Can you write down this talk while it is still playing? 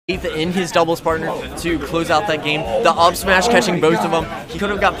in his doubles partner to close out that game. The up smash catching both of them. He could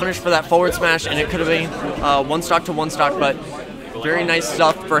have got punished for that forward smash, and it could have been one stock to one stock, but very nice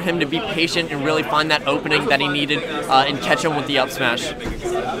stuff for him to be patient and really find that opening that he needed and catch him with the up smash.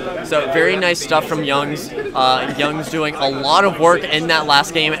 So very nice stuff from Yungsz. Yungsz doing a lot of work in that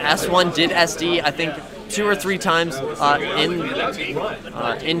last game. S1 did SD, I think, 2 or 3 times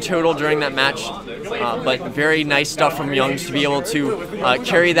in total during that match, but very nice stuff from Yungsz to be able to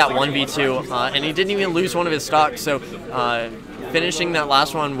carry that 1v2, and he didn't even lose one of his stocks, so finishing that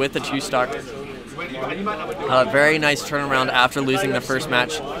last one with a 2 stock. Very nice turnaround after losing the first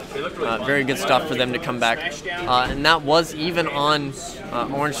match. Very good stuff for them to come back, and that was even on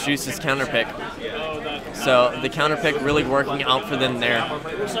Orange Juice's counter pick. So the counter pick really working out for them there.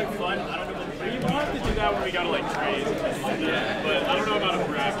 When we gotta like trade, but I don't know about a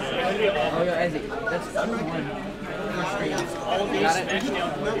bracket. Oh yeah, Ezzy, that's number 1 for streams.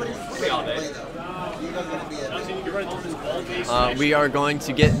 All base. We are going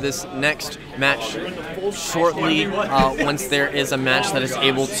to get this next match shortly once there is a match that is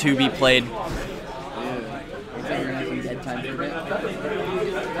able to be played.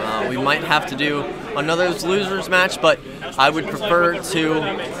 We might have to do another losers match, but I would prefer to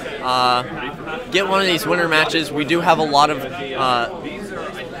get one of these winter matches. We do have a lot of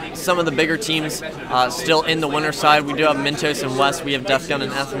some of the bigger teams still in the winner side. We do have Mentos and West. We have Deathgun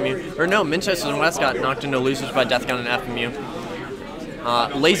and FMU. Or no, Mentos and West got knocked into losers by Deathgun and FMU.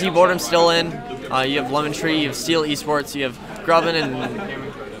 Lazy Boredom still in. You have Lemon Tree, you have Steel Esports, you have Grubbin and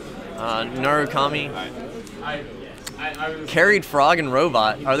Narukami. Carried Frog and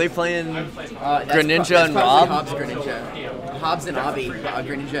Robot. Are they playing Greninja and Rob? Hobbs, Greninja. Hobbs and Obby,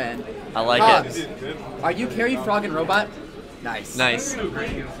 Greninja and... I like Hobbs, it. Are you Carried Frog and Robot? Nice. Nice.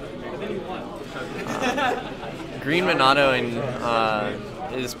 Green Monado and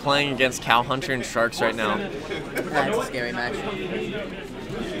is playing against Cow Hunter and Sharks right now. That's a scary match.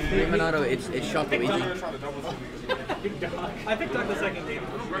 Green Monado, it's Shock Luigi. I picked up the second game.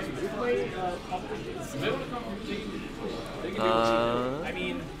 I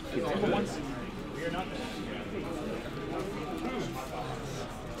mean,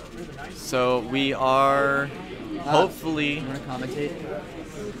 so we are hopefully. You want to commentate?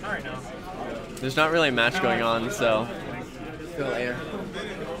 Alright now. There's not really a match going on, so. Fill air.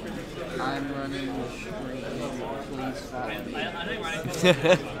 I'm running. Please follow me.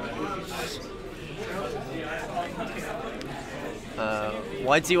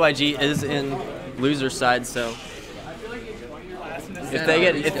 YTYG is in loser side, so if they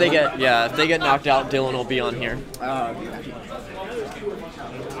get knocked out, Dylan will be on here. Well,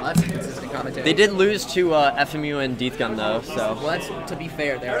 that's a consistent commentary. They did lose to FMU and Deathgun though, so. Well, that's, to be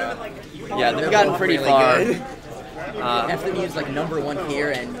fair, they've gotten pretty really far. Good. FMU is like #1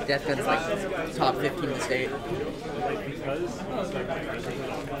 here, and Deathgun's like top 15 in the state.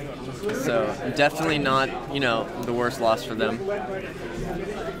 So definitely not, the worst loss for them.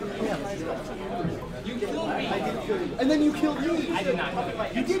 And then you killed me. I did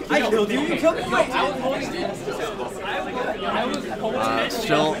not. You did. I killed you. You killed me. I was holding it.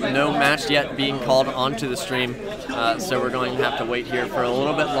 Still no match yet being called onto the stream, so we're going to have to wait here for a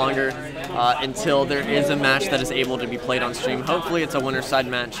little bit longer until there is a match that is able to be played on stream. Hopefully it's a winner side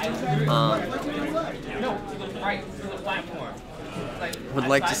match. Would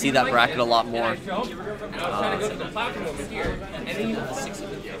like to see that bracket a lot more.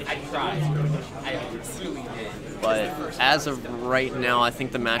 But as of right now, I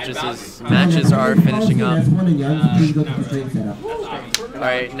think the matches are finishing up.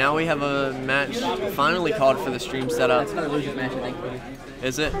 Alright, now we have a match finally called for the stream setup. That's another losers match, I think.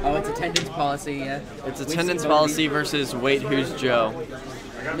 Is it? Oh, it's attendance policy, yeah. It's attendance policy versus Wait Who's Joe.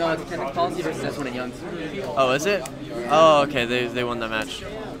 No, it's attendance policy versus S1 and Yungsz. Oh, is it? Oh, okay, they won that match.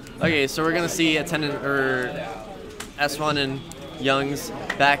 Okay, so we're gonna see S1 and Yungsz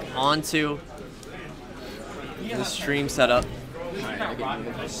back onto the stream setup.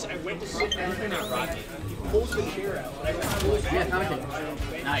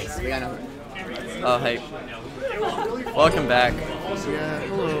 Nice. We got another. Oh, hey. Welcome back. Yeah,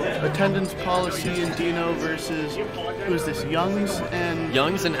 hello. Attendance policy and Dino versus, who's this, Yungsz and...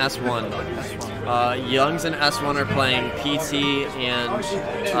 Yungsz and S1. Yungsz and S1 are playing PT and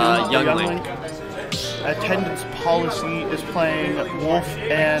Younglink. Attendance policy is playing Wolf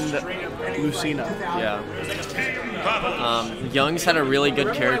and Lucina. Yeah. Yungsz had a really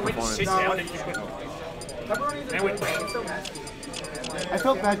good carry performance. I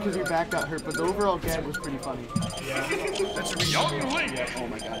felt bad because your back got hurt, but the overall gag was pretty funny. That's a young lady. Oh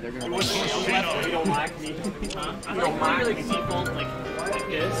my god, they're gonna You don't like me. I don't mind like default like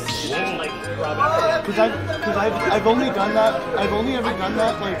this. And like Robin. Because I've only done that. I've only ever done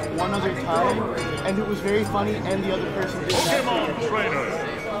that like one other time, and it was very funny, and the other person did that. Come on, trainer.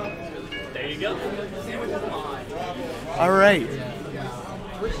 There you go. All right.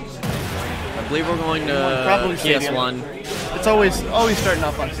 I believe we're going to Probably PS1. It's always starting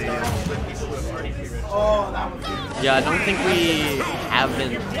off on Stadium. Yeah, I don't think we have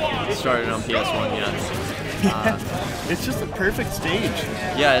been started on PS1 yet. It's just a perfect stage.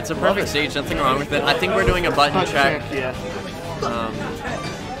 Yeah, it's a perfect stage. Nothing wrong with it. I think we're doing a button check. Yeah.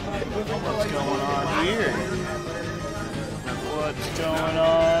 What's going on here? What's going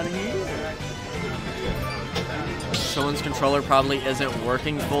on here? Someone's controller probably isn't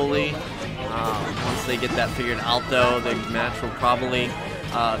working fully. Once they get that figured out, though, the match will probably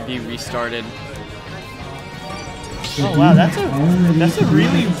be restarted. Oh wow, that's a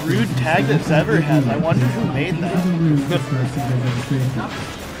really rude tag that Zever has. I wonder who made that.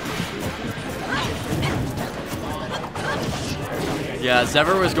 Yeah,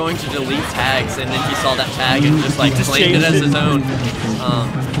 Zever was going to delete tags, and then he saw that tag and just claimed it as his own.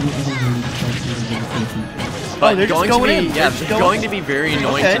 But they're going just to going be in. going to be very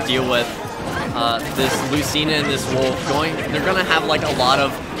annoying Okay. to deal with. This Lucina and this Wolf they're gonna have like a lot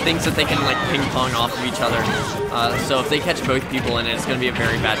of things that they can like ping pong off of each other. So if they catch both people in it, it's gonna be a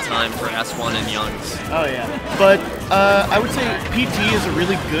very bad time for S1 and Yungsz. Oh yeah, but I would say PT is a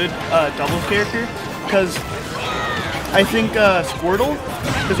really good doubles character because I think Squirtle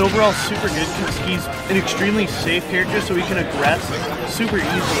is overall super good because he's an extremely safe character, so he can aggress super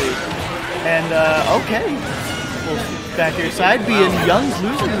easily. And okay, well, back here, side B, and Yungsz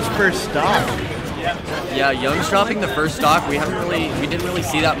losing his first stock. Yeah, Yungsz dropping the first stock. We didn't really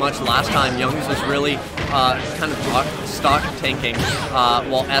see that much last time. Yungsz was really kind of stock tanking,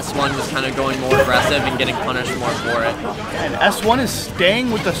 while S1 was kind of going more aggressive and getting punished more for it. And S1 is staying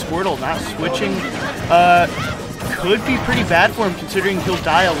with the Squirtle, not switching. Could be pretty bad for him considering he'll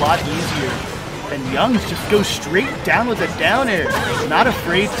die a lot easier. And Yungsz just goes straight down with a down air, not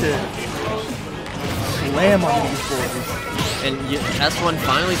afraid to slam on these boys. And S1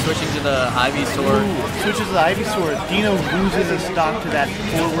 finally switching to the Ivy Sword. Ooh, switches to the Ivy Sword. Dino loses his stock to that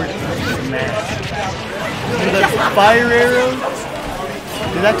forward smash. With a fire arrow.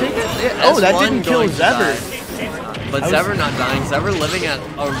 Did that take it? Yeah. Oh, that didn't kill Zever. But Zever not dying. Zever living at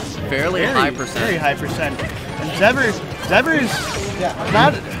a fairly high percent. Very high percent. And Zever is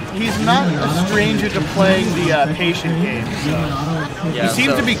not. He's not a stranger to playing the patient game. So. Yeah, he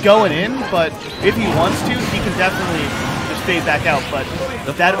seems to be going in, but if he wants to, he can definitely just fade back out. But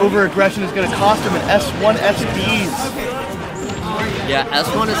that over-aggression is going to cost him an S1 SDs. Yeah,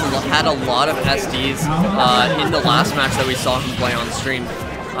 S1 has had a lot of SDs in the last match that we saw him play on stream.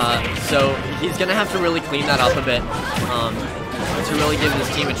 So he's going to have to really clean that up a bit to really give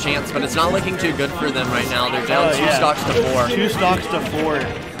this team a chance. But it's not looking too good for them right now. They're down 2 stocks to 4. 2 stocks to 4.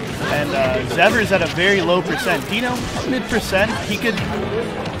 And Zever's at a very low percent. Dino, mid-percent. He's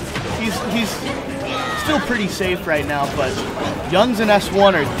still pretty safe right now, but Yungsz and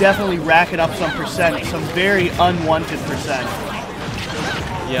S1 are definitely racking up some percent, some very unwanted percent.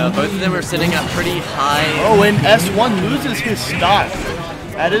 Yeah, both of them are sitting at pretty high. Oh, and S1 loses his stock.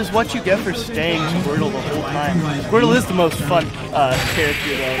 That is what you get for staying Squirtle the whole time. Squirtle is the most fun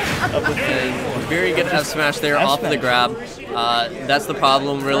character though, of the thing. Very good F smash there off the grab. That's the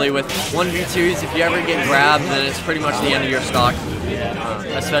problem really with 1v2s. If you ever get grabbed, then it's pretty much the end of your stock.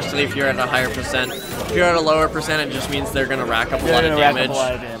 Especially if you're at a higher percent. If you're at a lower percent, it just means they're going to rack up a lot of damage.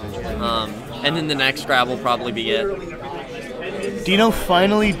 And then the next grab will probably be it. Dino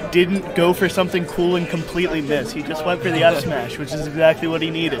finally didn't go for something cool and completely miss. He just went for the F smash, which is exactly what he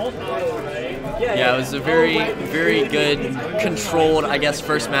needed. Yeah, it was a very, very good, controlled, I guess,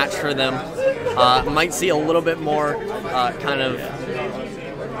 first match for them. Might see a little bit more kind of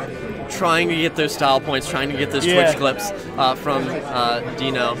trying to get those style points, trying to get those Twitch clips from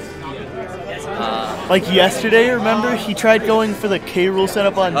Dino. Like yesterday, remember? He tried going for the K rule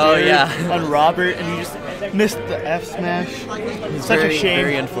setup on on Robert, and he just missed the F smash. Such a shame.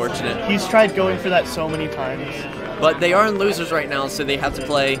 Very unfortunate. He's tried going for that so many times. But they are in losers right now, so they have to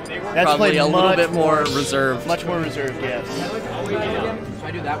play probably a little bit more reserved. Much more reserved, yes.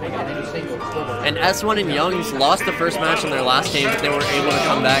 And S1 and Yungsz lost the first match in their last game, but they were able to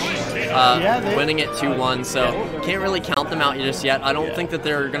come back, winning it 2-1. So can't really count them out just yet. I don't think that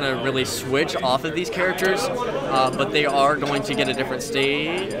they're going to really switch off of these characters. but they are going to get a different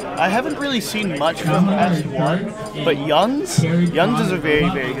stage. I haven't really seen much from S1, but Yungsz is a very,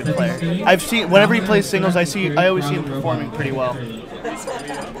 very good player. I've seen, whenever he plays singles, I always see him performing pretty well.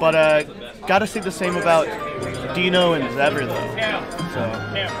 But gotta say the same about Dino and Zever though. So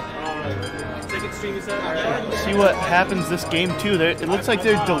see what happens this game too. It looks like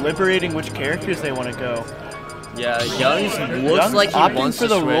they're deliberating which characters they want to go. Yeah, Yungsz looks like he wants for to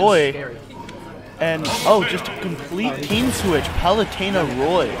the switch. Roy. And oh, just a complete team switch, Palutena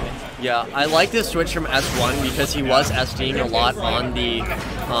Roy. Yeah, I like this switch from S1 because he was SDing a lot on the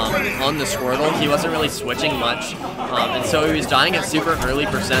Squirtle. He wasn't really switching much, and so he was dying at super early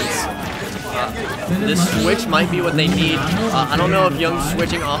percents. This switch might be what they need. I don't know if Yungsz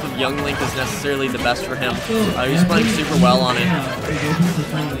switching off of Young Link is necessarily the best for him. He's playing super well on it.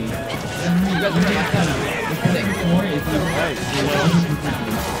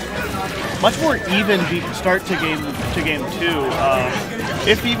 Much more even start to game 2.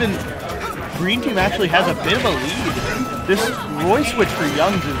 If even Green Team actually has a bit of a lead, this Roy switch for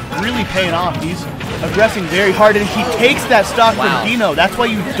Yungsz is really paying off. He's aggressing very hard, and he takes that stock from Dino. That's why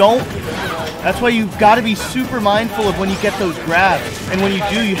you don't. That's why you've got to be super mindful of when you get those grabs, and when you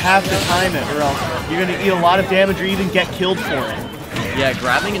do, you have to time it, or else you're going to eat a lot of damage or even get killed for it. Yeah,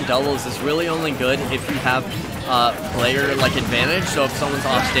 grabbing in doubles is really only good if you have player like advantage, so if someone's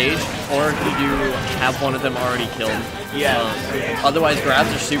off stage, or if you do have one of them already killed. Yeah. Otherwise,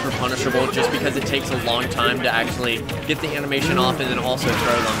 grabs are super punishable just because it takes a long time to actually get the animation off and then also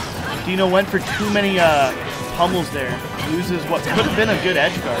throw them. Dino went for too many pummels there. Loses what could have been a good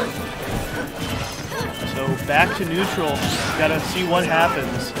edge guard. So back to neutral. Gotta see what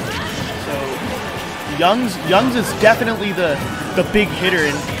happens. So Yungsz is definitely the big hitter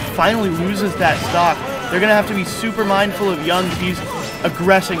and finally loses that stock. They're going to have to be super mindful of Yungsz. He's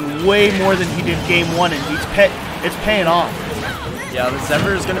aggressing way more than he did game 1, and it's paying off. Yeah, the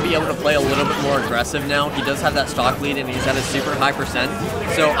Zever is going to be able to play a little bit more aggressive now. He does have that stock lead, and he's at a super high percent.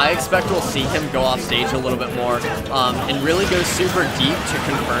 So I expect we'll see him go off stage a little bit more and really go super deep to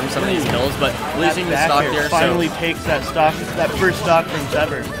confirm some of these kills. But losing the stock there finally takes that stock, that first stock from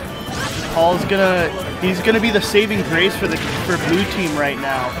Zever. Paul's he's gonna be the saving grace for blue team right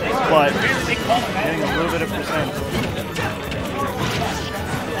now, but getting a little bit of percent.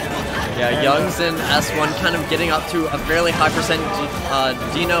 Yeah, Yungsz and S1 kind of getting up to a fairly high percent.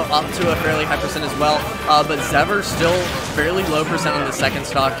 Dino up to a fairly high percent as well, but Zever still fairly low percent on the second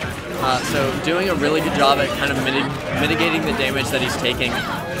stock. So doing a really good job at kind of mitigating the damage that he's taking.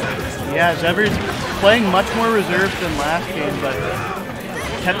 Yeah, Zever's playing much more reserved than last game, but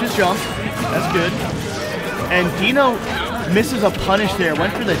kept his jump. That's good. And Dino misses a punish there.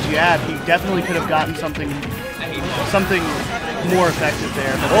 Went for the jab. He definitely could have gotten something more effective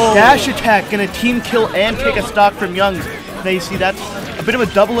there. But dash attack gonna team kill and take a stock from Yungsz. Now you see that's a bit of a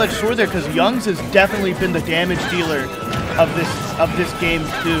double-edged sword there because Yungsz has definitely been the damage dealer of this game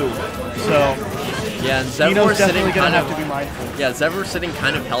too. So yeah, and Zever's sitting kind of Zever's sitting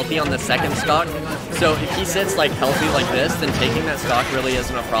kind of healthy on the second stock. So if he sits like healthy like this, then taking that stock really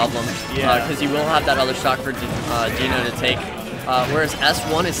isn't a problem. Yeah. Because you will have that other stock for Dino to take. Whereas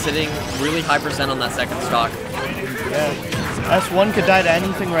S1 is sitting really high percent on that second stock. Yeah. S1 could die to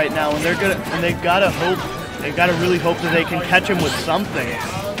anything right now, and they've gotta really hope that they can catch him with something.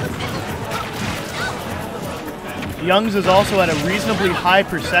 Yungsz is also at a reasonably high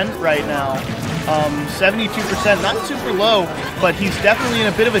percent right now. 72%, not super low, but he's definitely in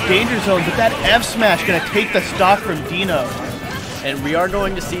a bit of a danger zone. But that F smash gonna take the stock from Dino. And we are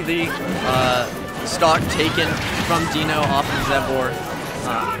going to see the stock taken from Dino off of Zebor.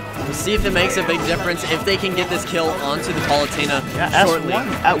 We'll see if it makes a big difference if they can get this kill onto the Palutena shortly. S1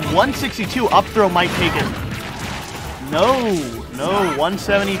 at 162, up throw might take it. No,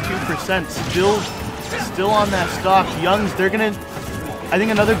 172%, still on that stock. Yungsz, I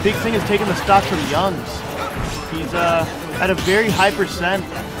think another big thing is taking the stock from Yungsz. He's at a very high percent,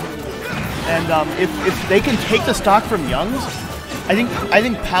 and if they can take the stock from Yungsz, I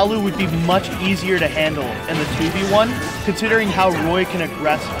think Palu would be much easier to handle in the 2v1, considering how Roy can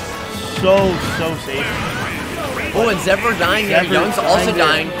aggress so safe. Oh, and Zever dying there. Yungsz also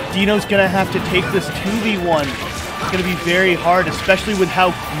dying. Dino's gonna have to take this 2v1. It's gonna be very hard, especially with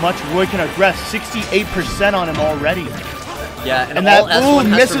how much Roy can aggress. 68% on him already. Yeah, and that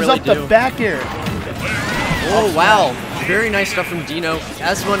misses up the back air. Oh wow, very nice stuff from Dino.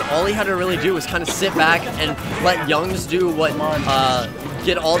 S1, all he had to really do was kind of sit back and let Yungsz do what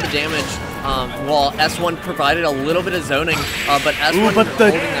get all the damage. While S1 provided a little bit of zoning, but S1 but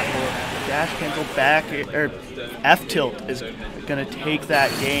the holding that hold. Dash cancel back or F tilt is gonna take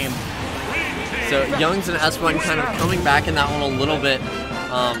that game. So Yungsz and S1 kind of coming back in that one a little bit.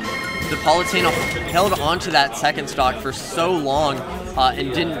 The Palutena held on to that second stock for so long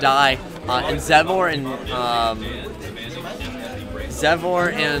and didn't die. And Zevor and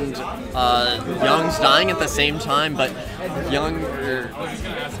Yungsz dying at the same time, but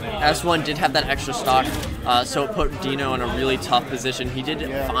S1 did have that extra stock, so it put Dino in a really tough position. He did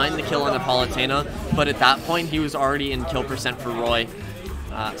find the kill on the Palutena, but at that point he was already in kill percent for Roy.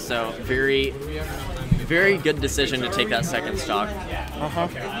 So very, very good decision to take that second stock.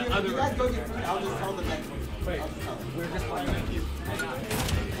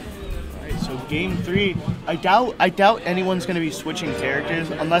 So game 3, I doubt anyone's going to be switching characters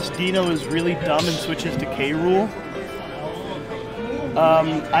unless Dino is really dumb and switches to K. Rool.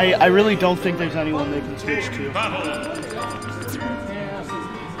 I really don't think there's anyone they can switch to.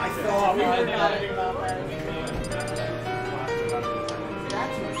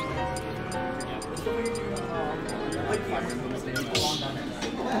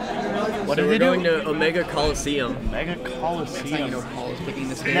 What are they going doing? to Omega Coliseum. Omega Coliseum. Paul is picking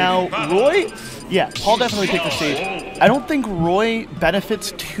the stage. Now, Roy, yeah, Paul definitely picked the stage. I don't think Roy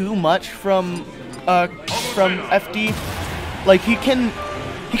benefits too much from FD. Like he can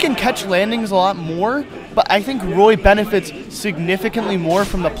catch landings a lot more, but I think Roy benefits significantly more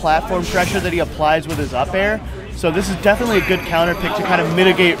from the platform pressure that he applies with his up air. So this is definitely a good counter pick to kind of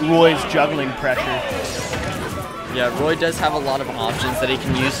mitigate Roy's juggling pressure. Yeah, Roy does have a lot of options that he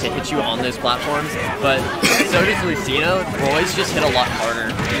can use to hit you on those platforms, but so does Lucino. Roy's just hit a lot harder.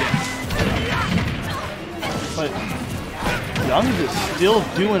 But Yungsz is still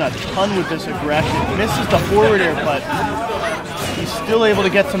doing a ton with this aggression. Misses the forward air, but he's still able to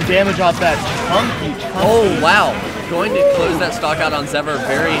get some damage off that chunky. Oh wow, going to close that stock out on Zevor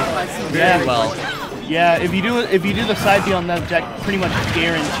very well. Yeah, if you do the side B on that, Jack pretty much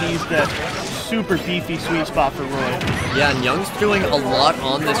guarantees that super beefy sweet spot for Roy. Yeah, and Yungsz doing a lot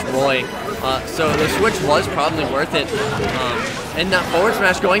on this Roy, so the switch was probably worth it. And that forward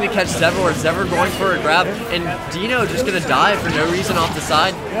smash going to catch Zevor, Zevor going for a grab, and Dino just gonna die for no reason off the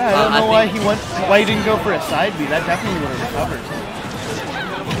side. Yeah, I don't know why he didn't go for a side B. That definitely would have recovered.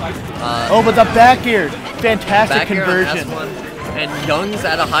 Oh, but the back air, fantastic back conversion. Air on S1, and Yungsz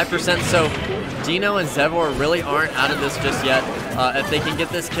at a high percent, so Dino and Zevor really aren't out of this just yet. If they can get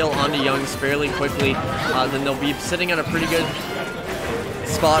this kill onto Yungsz fairly quickly, then they'll be sitting at a pretty good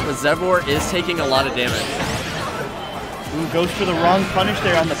spot, but Zevor is taking a lot of damage. Ooh, goes for the wrong punish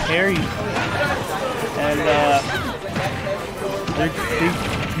there on the parry. And they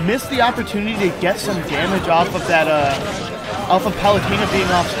missed the opportunity to get some damage off of that, off of Palutena being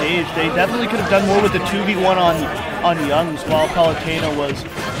off stage. They definitely could have done more with the 2v1 on Yungsz while Palutena was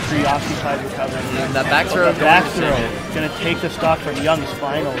preoccupied recovering. And that back throw. Gonna take the stock from Yungsz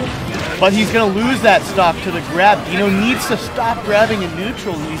finally. But he's gonna lose that stock to the grab. Dino needs to stop grabbing in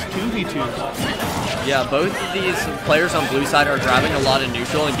neutral in these 2v2s. Yeah, both of these players on blue side are grabbing a lot of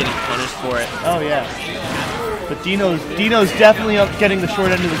neutral and getting punished for it. Oh yeah. But Dino's definitely up getting the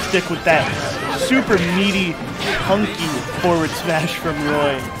short end of the stick with that super meaty, hunky forward smash from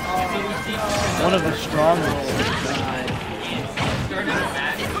Roy. One of the strongest.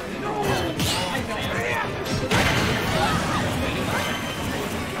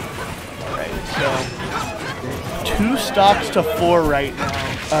 So, 2 stocks to 4 right now.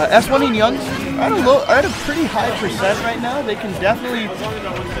 S1 and Yungsz are at a pretty high percent right now. They can definitely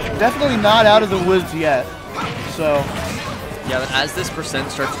not out of the woods yet. So, yeah, but as this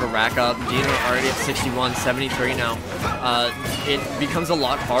percent starts to rack up, Dino already at 61, 73 now. It becomes a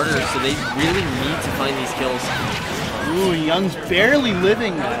lot harder, so they really need to find these kills. Ooh, Yungsz barely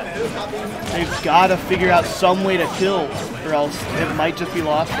living that. They've got to figure out some way to kill, or else it might just be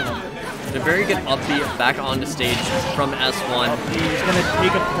lost to them. A very good upbeat back onto stage from S1. He's going to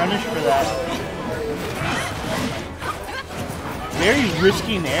take a punish for that. Very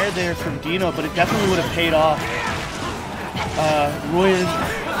risky nair there from Dino, but it definitely would have paid off. Roy is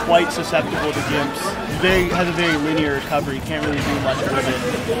quite susceptible to gimps. Has a very linear recovery, can't really do much with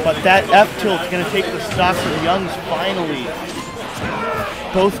it. But that F tilt is going to take the stock from Yungsz finally.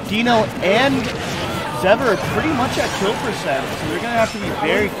 Both Dino and Zevor are pretty much at kill percent, so they're going to have to be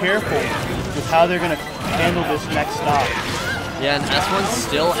very careful with how they're going to handle this next stock. Yeah, and S1's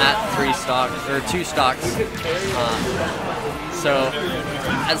still at 2 stocks. So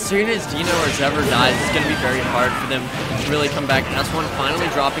as soon as Dino or Zevor dies, it's going to be very hard for them to really come back. S1 finally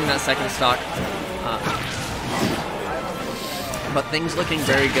dropping that second stock. But things looking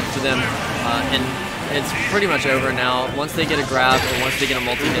very good for them. And it's pretty much over now. Once they get a grab or once they get a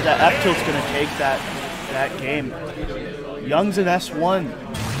multi-hit. That F tilt's going to take that game. Yungsz and S1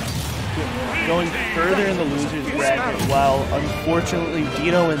 going further in the losers bracket, while unfortunately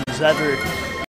Dino and Zever